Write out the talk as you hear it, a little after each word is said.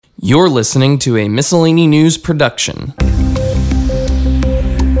You're listening to a Miscellany News production.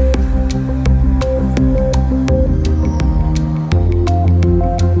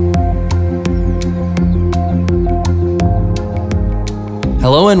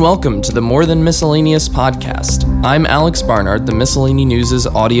 Hello and welcome to the More Than Miscellaneous podcast. I'm Alex Barnard, the Miscellany News'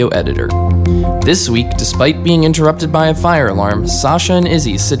 audio editor. This week, despite being interrupted by a fire alarm, Sasha and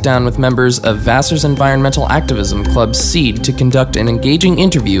Izzy sit down with members of Vassar's environmental activism club SEED to conduct an engaging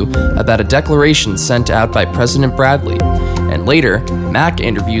interview about a declaration sent out by President Bradley. And later, Mac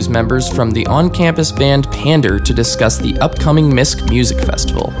interviews members from the on-campus band Pander to discuss the upcoming MISC Music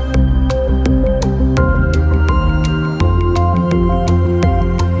Festival.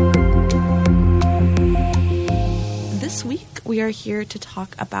 We are here to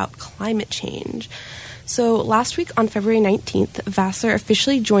talk about climate change. So last week on February 19th, Vassar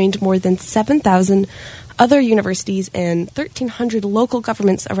officially joined more than 7,000 other universities and 1,300 local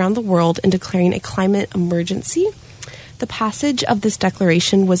governments around the world in declaring a climate emergency. The passage of this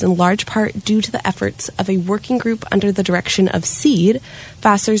declaration was in large part due to the efforts of a working group under the direction of SEED,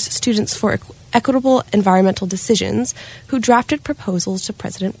 Vassar's Students for Equitable Environmental Decisions, who drafted proposals to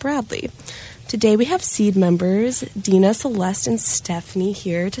President Bradley. Today we have SEED members Dina, Celeste, and Stephanie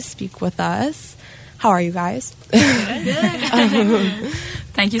here to speak with us. How are you guys?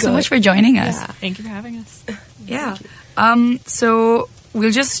 Thank you so much for joining us. Yeah. Thank you for having us. Yeah. So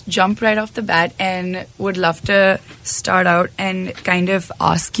we'll just jump right off the bat and would love to start out and kind of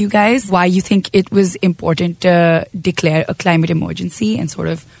ask you guys why you think it was important to declare a climate emergency and sort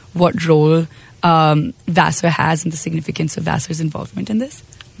of what role Vassar has and the significance of Vassar's involvement in this.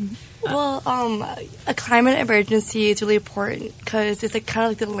 Mm-hmm. Well, a climate emergency is really important because it's kind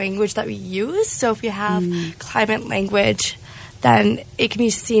of like the language that we use. So if you have climate language, then it can be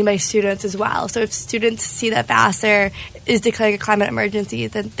seen by students as well. So if students see that Vassar is declaring a climate emergency,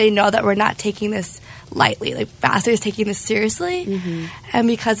 then they know that we're not taking this lightly. Like, Vassar is taking this seriously. Mm-hmm. And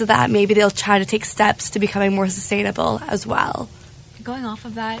because of that, maybe they'll try to take steps to becoming more sustainable as well. Going off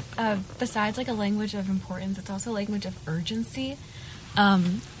of that, besides like a language of importance, it's also a language of urgency.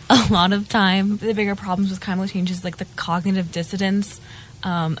 A lot of time, the bigger problems with climate change is like the cognitive dissonance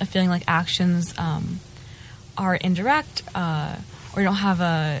of feeling like actions are indirect or don't have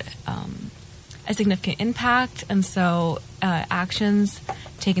a significant impact, and so actions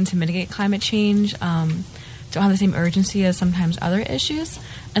taken to mitigate climate change don't have the same urgency as sometimes other issues.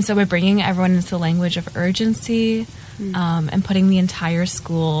 And so by bringing everyone into the language of urgency and putting the entire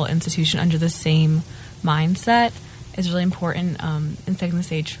school institution under the same mindset is really important in setting the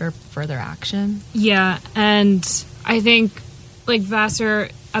stage for further action. Yeah, and I think, like, Vassar,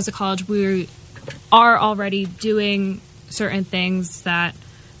 as a college, we are already doing certain things that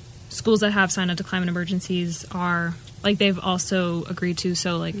schools that have signed up to climate emergencies are, like, they've also agreed to.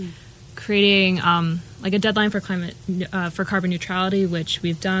 So, like, creating, like, a deadline for for carbon neutrality, which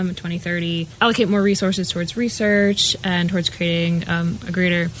we've done in 2030, allocate more resources towards research and towards creating a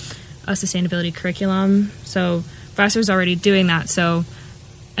greater sustainability curriculum. So Vassar's already doing that. So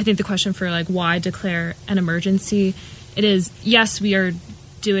I think the question for, like, why declare an emergency, it is, yes, we are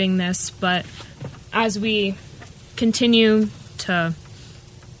doing this, but as we continue to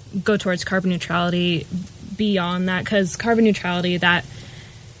go towards carbon neutrality beyond that, because carbon neutrality, that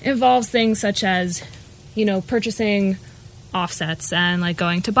involves things such as, you know, purchasing offsets and, like,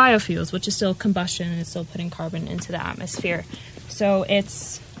 going to biofuels, which is still combustion and it's still putting carbon into the atmosphere. So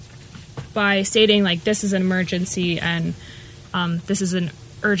it's by stating, like, this is an emergency and this is an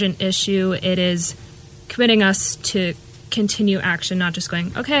urgent issue, it is committing us to continue action, not just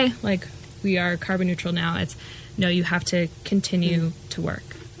going, okay, like, we are carbon neutral now. It's, no, you have to continue to work.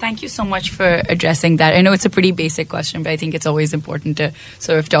 Thank you so much for addressing that. I know it's a pretty basic question, but I think it's always important to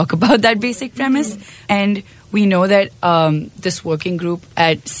sort of talk about that basic premise. And we know that this working group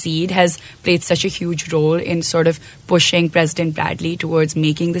at SEED has played such a huge role in sort of pushing President Bradley towards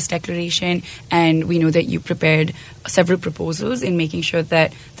making this declaration. And we know that you prepared several proposals in making sure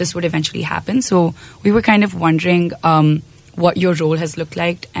that this would eventually happen. So we were kind of wondering what your role has looked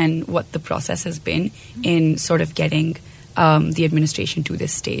like and what the process has been in sort of getting the administration to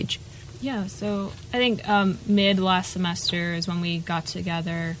this stage. Yeah, so I think mid last semester is when we got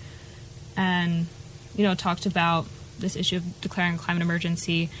together and, you know, talked about this issue of declaring a climate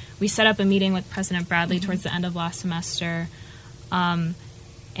emergency. We set up a meeting with President Bradley towards the end of last semester,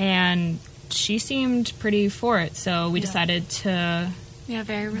 and she seemed pretty for it. So we decided to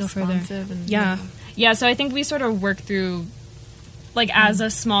very go responsive. further. Yeah. So I think we sort of worked through, like, as a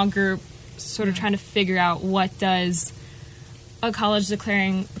small group, sort of trying to figure out what does a college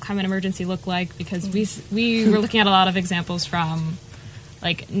declaring a climate emergency look like, because we were looking at a lot of examples from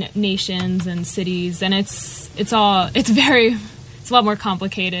like nations and cities, and it's a lot more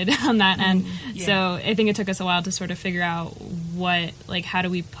complicated on that end. So I think it took us a while to sort of figure out how do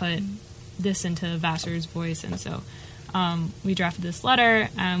we put this into Vassar's voice. And so we drafted this letter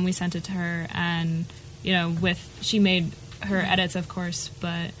and we sent it to her, and she made her edits, of course,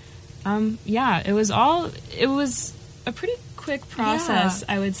 but it was a pretty quick process,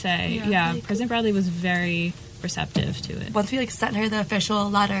 I would say. Really President Bradley was very receptive to it. Once we sent her the official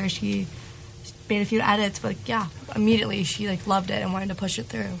letter, she made a few edits, but immediately she loved it and wanted to push it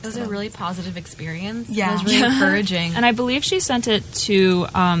through. It was a really positive experience. Yeah. It was really encouraging. And I believe she sent it to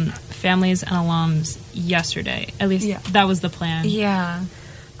families and alums yesterday. At least that was the plan. Yeah.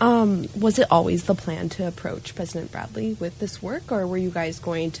 Was it always the plan to approach President Bradley with this work, or were you guys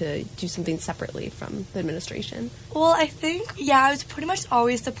going to do something separately from the administration? Well, I think, it was pretty much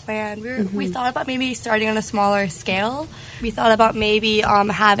always the plan. We thought about maybe starting on a smaller scale. We thought about maybe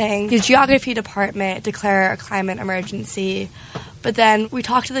having the geography department declare a climate emergency. But then we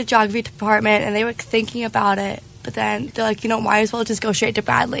talked to the geography department, and they were thinking about it. But then they're like, might as well just go straight to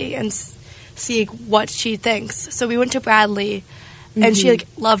Bradley and see what she thinks. So we went to Bradley. And she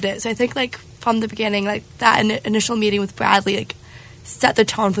loved it. So I think from the beginning, that initial meeting with Bradley set the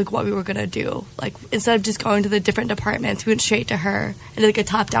tone for what we were gonna do. Instead of just going to the different departments, we went straight to her and did a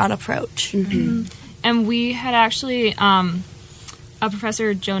top-down approach. And we had actually a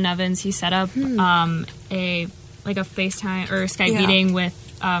Professor Joe Nevins. He set up a FaceTime or Skype meeting with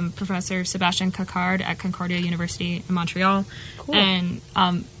Professor Sebastian Cacard at Concordia University in Montreal. Cool.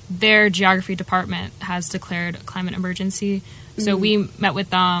 And their geography department has declared a climate emergency. So we met with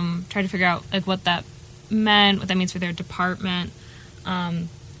them, tried to figure out what that meant, what that means for their department. And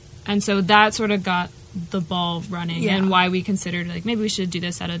so that sort of got the ball running and why we considered maybe we should do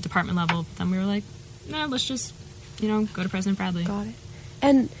this at a department level. But then we were like, no, let's just, go to President Bradley. Got it.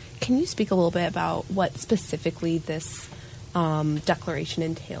 And can you speak a little bit about what specifically this declaration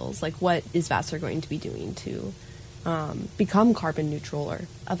entails? What is Vassar going to be doing to become carbon neutral, or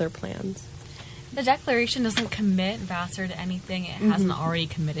other plans? The declaration doesn't commit Vassar to anything it hasn't already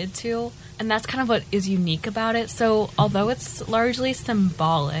committed to, and that's kind of what is unique about it. So although it's largely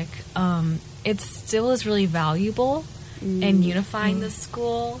symbolic, it still is really valuable in unifying the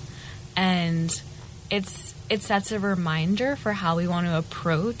school, and it sets a reminder for how we want to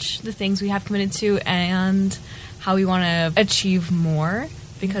approach the things we have committed to and how we want to achieve more,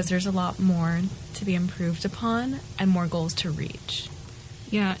 because there's a lot more to be improved upon and more goals to reach.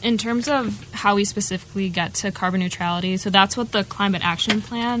 Yeah, in terms of how we specifically get to carbon neutrality, so that's what the Climate Action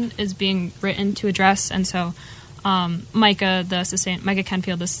Plan is being written to address. And so Micah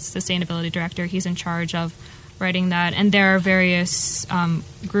Kenfield, the Sustainability Director, he's in charge of writing that. And there are various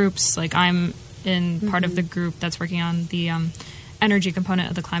groups, I'm in part of the group that's working on the energy component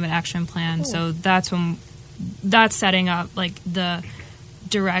of the Climate Action Plan. Cool. So that's setting up, the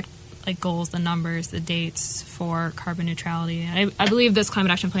direct goals, the numbers, the dates for carbon neutrality. And I believe this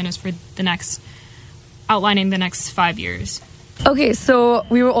climate action plan is for outlining the next 5 years. Okay, so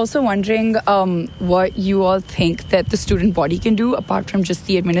we were also wondering what you all think that the student body can do apart from just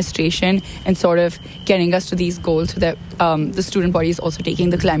the administration and sort of getting us to these goals, so that the student body is also taking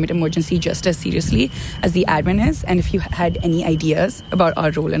the climate emergency just as seriously as the admin is, and if you had any ideas about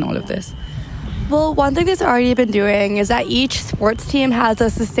our role in all of this. Well, one thing that's already been doing is that each sports team has a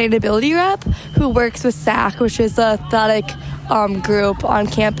sustainability rep who works with SAC, which is the athletic group on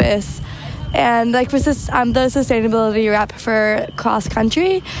campus. And I'm the sustainability rep for cross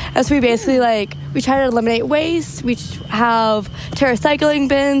country. And so we basically we try to eliminate waste. We have TerraCycling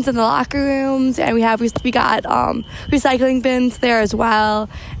bins in the locker rooms, and we got recycling bins there as well.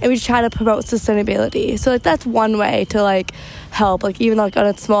 And we try to promote sustainability. So that's one way to help, even on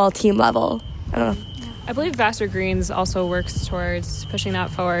a small team level. I don't know. I believe Vassar Greens also works towards pushing that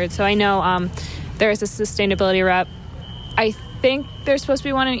forward. So I know there is a sustainability rep. I think there's supposed to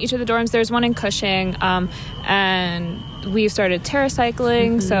be one in each of the dorms. There's one in Cushing, and we've started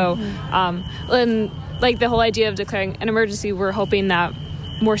TerraCycling. So, and the whole idea of declaring an emergency, we're hoping that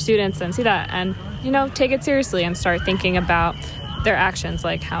more students then see that and take it seriously and start thinking about their actions,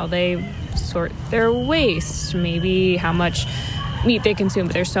 how they sort their waste, maybe how much meat they consume,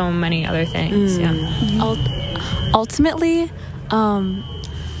 but there's so many other things. Ultimately,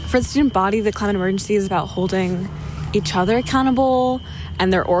 for the student body, the climate emergency is about holding each other accountable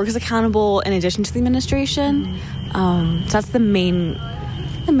and their orgs accountable in addition to the administration. So that's the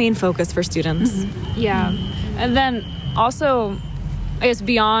main focus for students. Yeah. And then also, I guess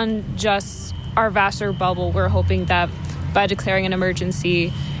beyond just our Vassar bubble, we're hoping that by declaring an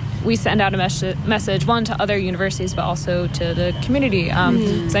emergency, we send out a message, one, to other universities, but also to the community.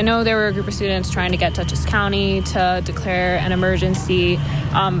 So I know there were a group of students trying to get Dutchess County to declare an emergency.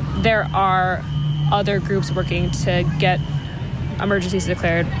 There are other groups working to get emergencies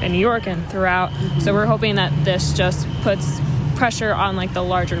declared in New York and throughout. So we're hoping that this just puts pressure on like the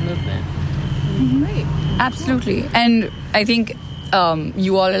larger movement. Right. Absolutely. And I think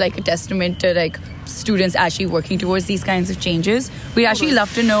you all are like a testament to like students actually working towards these kinds of changes. We'd actually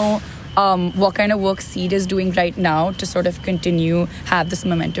love to know what kind of work SEED is doing right now to sort of have this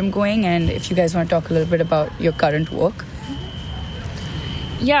momentum going, and if you guys want to talk a little bit about your current work.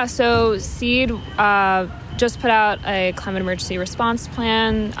 Yeah, so SEED just put out a climate emergency response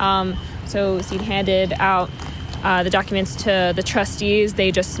plan. So SEED handed out the documents to the trustees.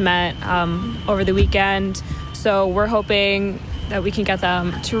 They just met over the weekend. So we're hoping that we can get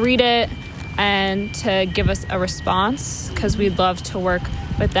them to read it and to give us a response, because we'd love to work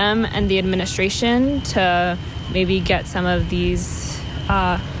with them and the administration to maybe get some of these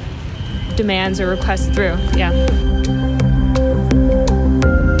demands or requests through. Yeah.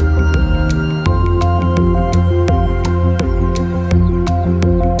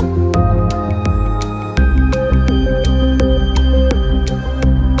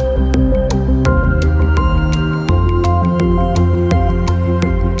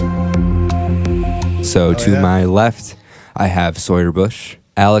 So to my left, I have Sawyer Bush,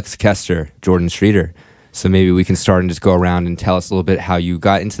 Alex Kester, Jordan Streeter. So maybe we can start and just go around and tell us a little bit how you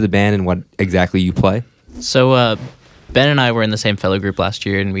got into the band and what exactly you play. So Ben and I were in the same fellow group last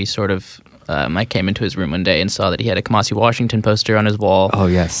year, and we sort of, I came into his room one day and saw that he had a Kamasi Washington poster on his wall. Oh,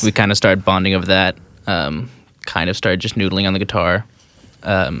 yes. We kind of started bonding over that, kind of started just noodling on the guitar.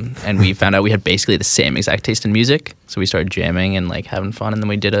 And we found out we had basically the same exact taste in music. So we started jamming and like having fun, and then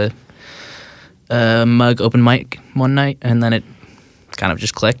we did a mug open mic one night, and then it kind of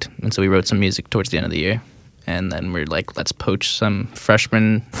just clicked, and so we wrote some music towards the end of the year, and then we're like, let's poach some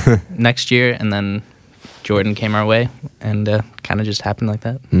freshmen next year, and then Jordan came our way, and kind of just happened like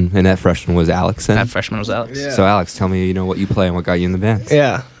that. And that freshman was Alex then? That freshman was Alex. Yeah. So Alex, tell me, what you play and what got you in the band.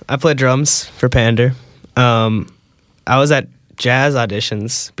 Yeah, I play drums for Pander. I was at jazz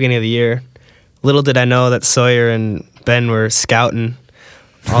auditions beginning of the year. Little did I know that Sawyer and Ben were scouting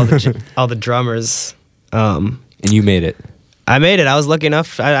all the drummers. And you made it. I made it. I was lucky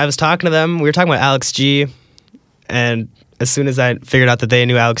enough. I was talking to them. We were talking about Alex G. And as soon as I figured out that they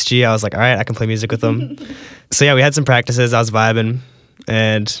knew Alex G, I was like, all right, I can play music with them. So yeah, we had some practices. I was vibing.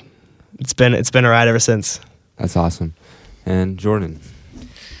 And it's been a ride ever since. That's awesome. And Jordan?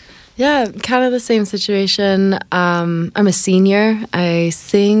 Yeah, kind of the same situation. I'm a senior. I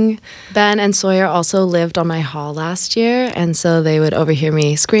sing. Ben and Sawyer also lived on my hall last year, and so they would overhear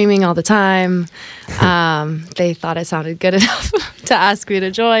me screaming all the time. They thought it sounded good enough to ask me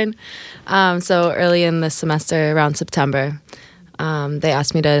to join. So early in the semester, around September, they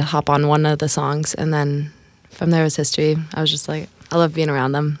asked me to hop on one of the songs, and then from there was history. I was just like, I love being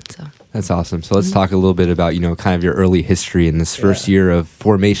around them. So. That's awesome. So let's talk a little bit about, kind of your early history in this first year of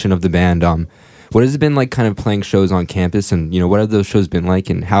formation of the band. What has it been like kind of playing shows on campus, and, what have those shows been like,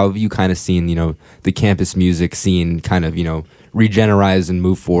 and how have you kind of seen, the campus music scene kind of, regenerate and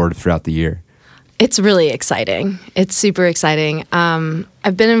move forward throughout the year? It's really exciting. It's super exciting.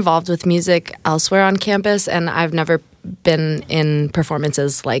 I've been involved with music elsewhere on campus, and I've never been in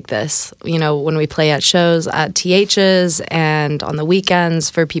performances like this. When we play at shows at TH's and on the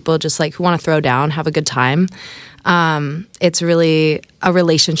weekends for people just like who want to throw down, have a good time. It's really a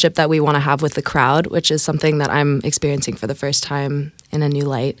relationship that we want to have with the crowd, which is something that I'm experiencing for the first time in a new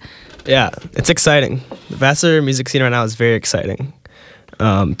light. Yeah, it's exciting. The Vassar music scene right now is very exciting.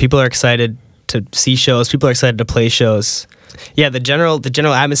 People are excited to see shows. People are excited to play shows. Yeah, the general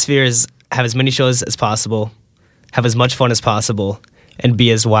atmosphere is have as many shows as possible, have as much fun as possible, and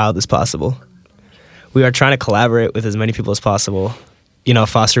be as wild as possible. We are trying to collaborate with as many people as possible,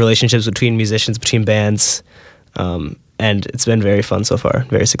 foster relationships between musicians, between bands, and it's been very fun so far,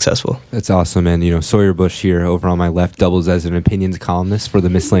 very successful. That's awesome. And, Sawyer Bush here over on my left doubles as an opinions columnist for the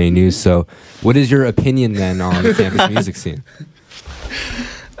Miscellany News. So what is your opinion then on the campus music scene?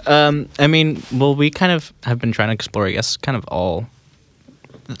 We kind of have been trying to explore, I guess, kind of all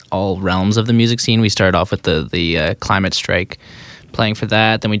realms of the music scene. We started off with the Climate Strike, playing for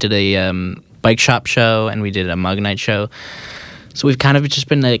that. Then we did a bike shop show, and we did a mug night show. So we've kind of just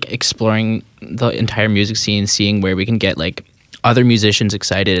been like exploring the entire music scene, seeing where we can get like other musicians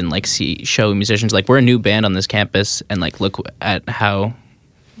excited and like show musicians like we're a new band on this campus, and like look at how,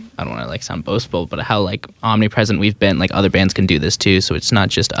 I don't want to like sound boastful, but how like omnipresent we've been. Like other bands can do this too. So it's not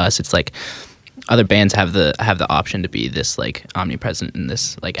just us. It's like other bands have the option to be this like omnipresent and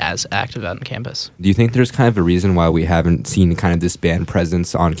this like as active out on campus. Do you think there's kind of a reason why we haven't seen kind of this band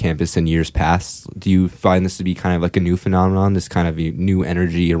presence on campus in years past? Do you find this to be kind of like a new phenomenon, this kind of new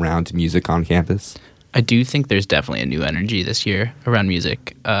energy around music on campus? I do think there's definitely a new energy this year around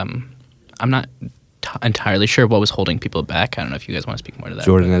music. I'm not entirely sure what was holding people back. I don't know if you guys want to speak more to that.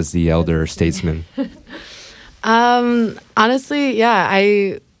 Jordan, as the elder statesman. Honestly, yeah,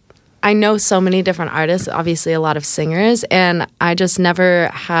 I know so many different artists, obviously a lot of singers, and I just never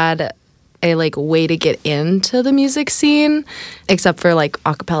had a like way to get into the music scene except for like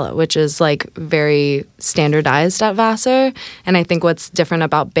a cappella, which is like very standardized at Vassar. And I think what's different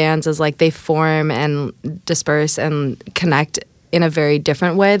about bands is like they form and disperse and connect in a very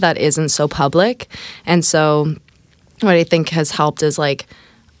different way that isn't so public. And so what I think has helped is like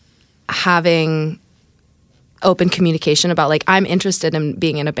having open communication about like I'm interested in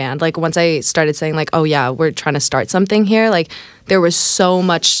being in a band. Like once I started saying like, oh yeah, we're trying to start something here, like there was so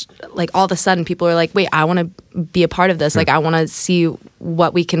much, like all of a sudden people were like, wait, I want to be a part of this. Like I want to see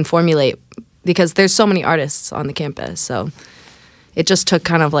what we can formulate, because there's so many artists on the campus. So it just took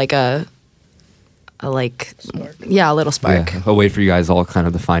kind of like a like spark. Yeah, a little spark. Yeah, a way for you guys all kind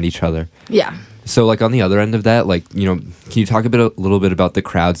of to find each other. Yeah. So, like, on the other end of that, like, you know, can you talk a little bit about the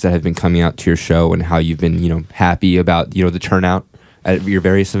crowds that have been coming out to your show and how you've been, you know, happy about, you know, the turnout at your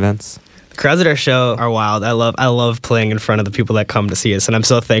various events? The crowds at our show are wild. I love playing in front of the people that come to see us, and I'm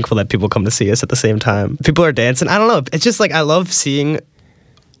so thankful that people come to see us at the same time. People are dancing. I don't know. It's just like I love seeing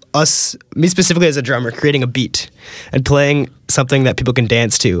us, me specifically as a drummer, creating a beat and playing something that people can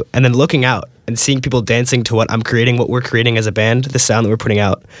dance to, and then looking out and seeing people dancing to what I'm creating, what we're creating as a band, the sound that we're putting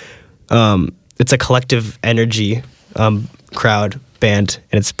out. It's a collective energy crowd band,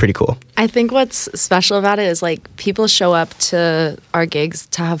 and it's pretty cool. I think what's special about it is like people show up to our gigs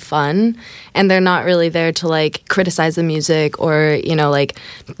to have fun, and they're not really there to like criticize the music or, you know, like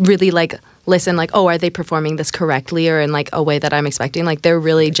really like listen like, oh, are they performing this correctly or in like a way that I'm expecting? Like they're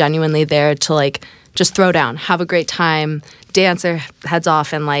really genuinely there to like just throw down, have a great time, dance their heads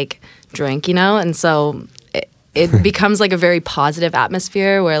off, and like drink, you know? And so it becomes like a very positive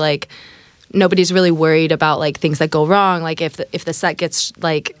atmosphere where like nobody's really worried about like things that go wrong. Like if the set gets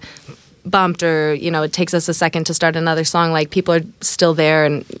like bumped or, you know, it takes us a second to start another song, like people are still there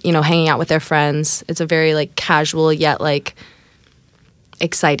and, you know, hanging out with their friends. It's a very like casual yet like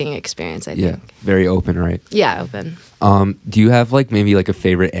exciting experience, I think. Yeah, very open, right? Yeah, open. Do you have like maybe like a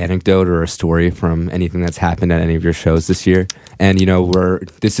favorite anecdote or a story from anything that's happened at any of your shows this year? And you know,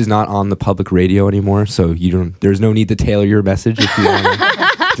 this is not on the public radio anymore, so there's no need to tailor your message if you want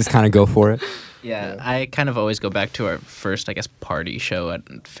to just kind of go for it. Yeah, I kind of always go back to our first, I guess, party show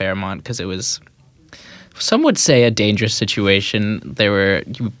at Fairmont, because it was, some would say, a dangerous situation.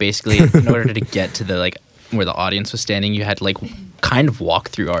 You basically, in order to get to the like where the audience was standing, you had to like kind of walk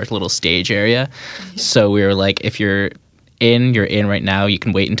through our little stage area. So we were like, if you're in right now, you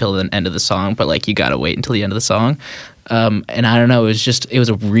can wait until the end of the song, but like you gotta wait until the end of the song. And I don't know, it was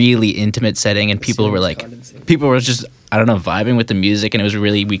a really intimate setting, and people were just, I don't know, vibing with the music, and it was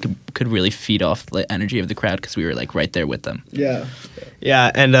really, we could really feed off the energy of the crowd because we were like right there with them.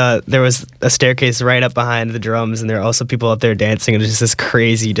 Yeah, and there was a staircase right up behind the drums, and there were also people up there dancing, and it was just this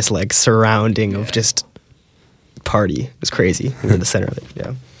crazy, just like surrounding of just party. It was crazy. We were in the center of it.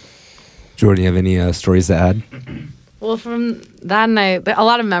 Yeah. Jordan, you have any stories to add? Well, from that night, a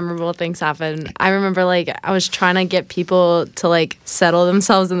lot of memorable things happened. I remember, like, I was trying to get people to, like, settle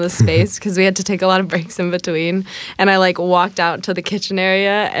themselves in the space because we had to take a lot of breaks in between. And I, like, walked out to the kitchen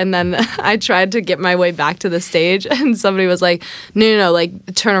area, and then I tried to get my way back to the stage, and somebody was like, no,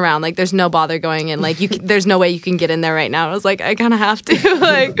 like, turn around. Like, there's no bother going in. Like, there's no way you can get in there right now. I was like, I kind of have to.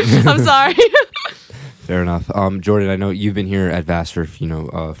 Like, I'm sorry. Fair enough. Jordan, I know you've been here at Vassar,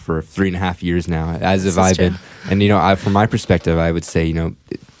 for 3.5 years now, as have I been. And, you know, from my perspective, I would say, you know,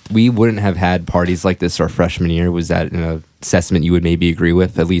 we wouldn't have had parties like this our freshman year. Was that an assessment you would maybe agree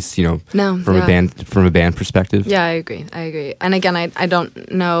with, at least, you know, from a band perspective? Yeah, I agree. And again, I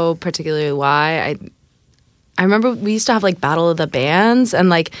don't know particularly why. I remember we used to have like Battle of the Bands, and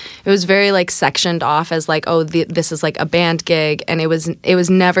like it was very like sectioned off as like, oh, this is like a band gig, and it was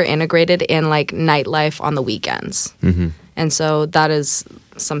never integrated in like nightlife on the weekends. Mm-hmm. And so that is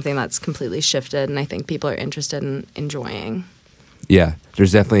something that's completely shifted, and I think people are interested in enjoying. Yeah,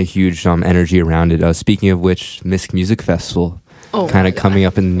 there's definitely a huge energy around it. Speaking of which, Misk Music Festival kind of coming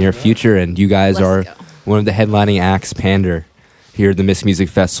up in the near future, and you guys are one of the headlining acts, Pander, here at the Misk Music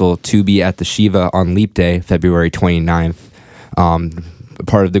Festival, to be at the Shiva on Leap Day, February 29th.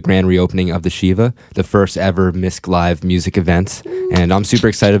 part of the grand reopening of the Shiva, the first ever MISC Live music event. And I'm super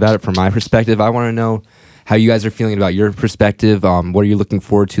excited about it from my perspective. I want to know how you guys are feeling about your perspective. What are you looking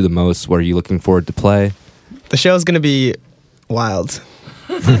forward to the most? What are you looking forward to play? The show's going to be wild.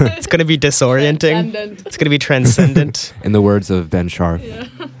 It's going to be disorienting. It's going to be transcendent. In the words of Ben Sharf. Yeah.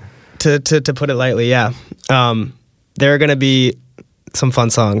 To put it lightly, yeah. There are going to be some fun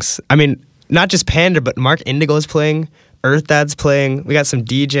songs. I mean, not just Pander, but Mark Indigo's playing. Earth Dad's playing. We got some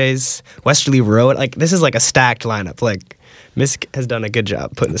DJs. Westerly Road. Like, this is like a stacked lineup. Like, MISC has done a good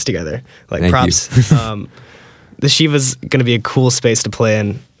job putting this together. Like, Thank props. The Shiva's going to be a cool space to play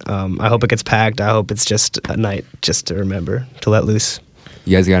in. I hope it gets packed. I hope it's just a night just to remember, to let loose.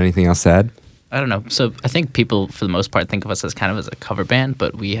 You guys got anything else to add? I don't know. So I think people, for the most part, think of us as kind of as a cover band,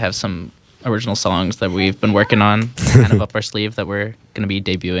 but we have some original songs that we've been working on kind of up our sleeve that we're going to be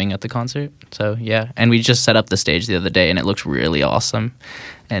debuting at the concert. So, yeah. And we just set up the stage the other day, and it looks really awesome.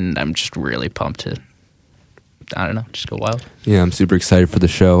 And I'm just really pumped to, I don't know, just go wild. Yeah, I'm super excited for the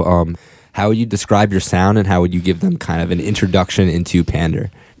show. How would you describe your sound, and how would you give them kind of an introduction into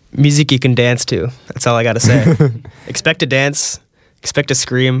Pander? Music you can dance to. That's all I got to say. Expect to dance. Expect to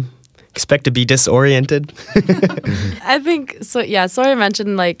scream. Expect to be disoriented. I think so. Yeah, Sawyer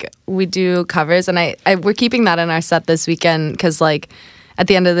mentioned like we do covers, and we're keeping that in our set this weekend because like at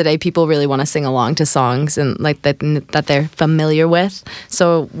the end of the day, people really want to sing along to songs and like that they're familiar with.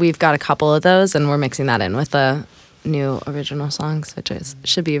 So we've got a couple of those, and we're mixing that in with the new original songs, which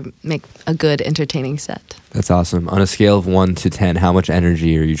should make a good entertaining set. That's awesome. On a scale of 1 to 10, how much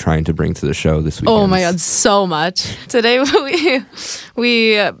energy are you trying to bring to the show this weekend? Oh my God, so much. Today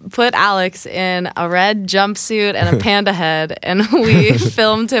we put Alex in a red jumpsuit and a panda head, and we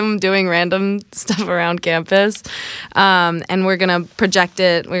filmed him doing random stuff around campus. And we're going to project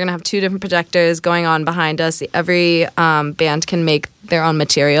it. We're going to have 2 different projectors going on behind us. Every band can make their own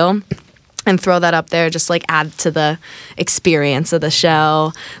material and throw that up there, just like add to the experience of the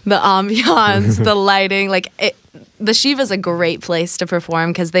show, the ambiance, the lighting. The Shiva's a great place to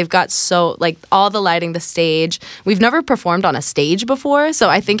perform because they've got all the lighting, the stage. We've never performed on a stage before, so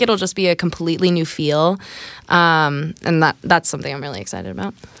I think it'll just be a completely new feel. And that's something I'm really excited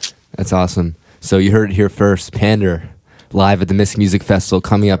about. That's awesome. So you heard it here first. Pander, live at the MISC Music Festival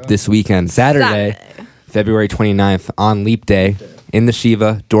coming up this weekend, Saturday. February 29th on Leap Day. In the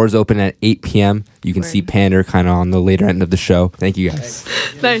Shiva, doors open at 8 p.m. You can see Pander kind of on the later end of the show. Thank you guys.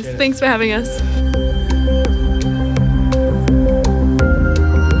 Nice. Thanks for having us.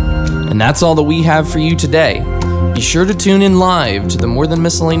 And that's all that we have for you today. Be sure to tune in live to the More Than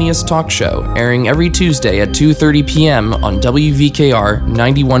Miscellaneous talk show, airing every Tuesday at 2:30 p.m. on WVKR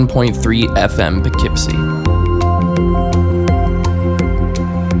 91.3 FM Poughkeepsie.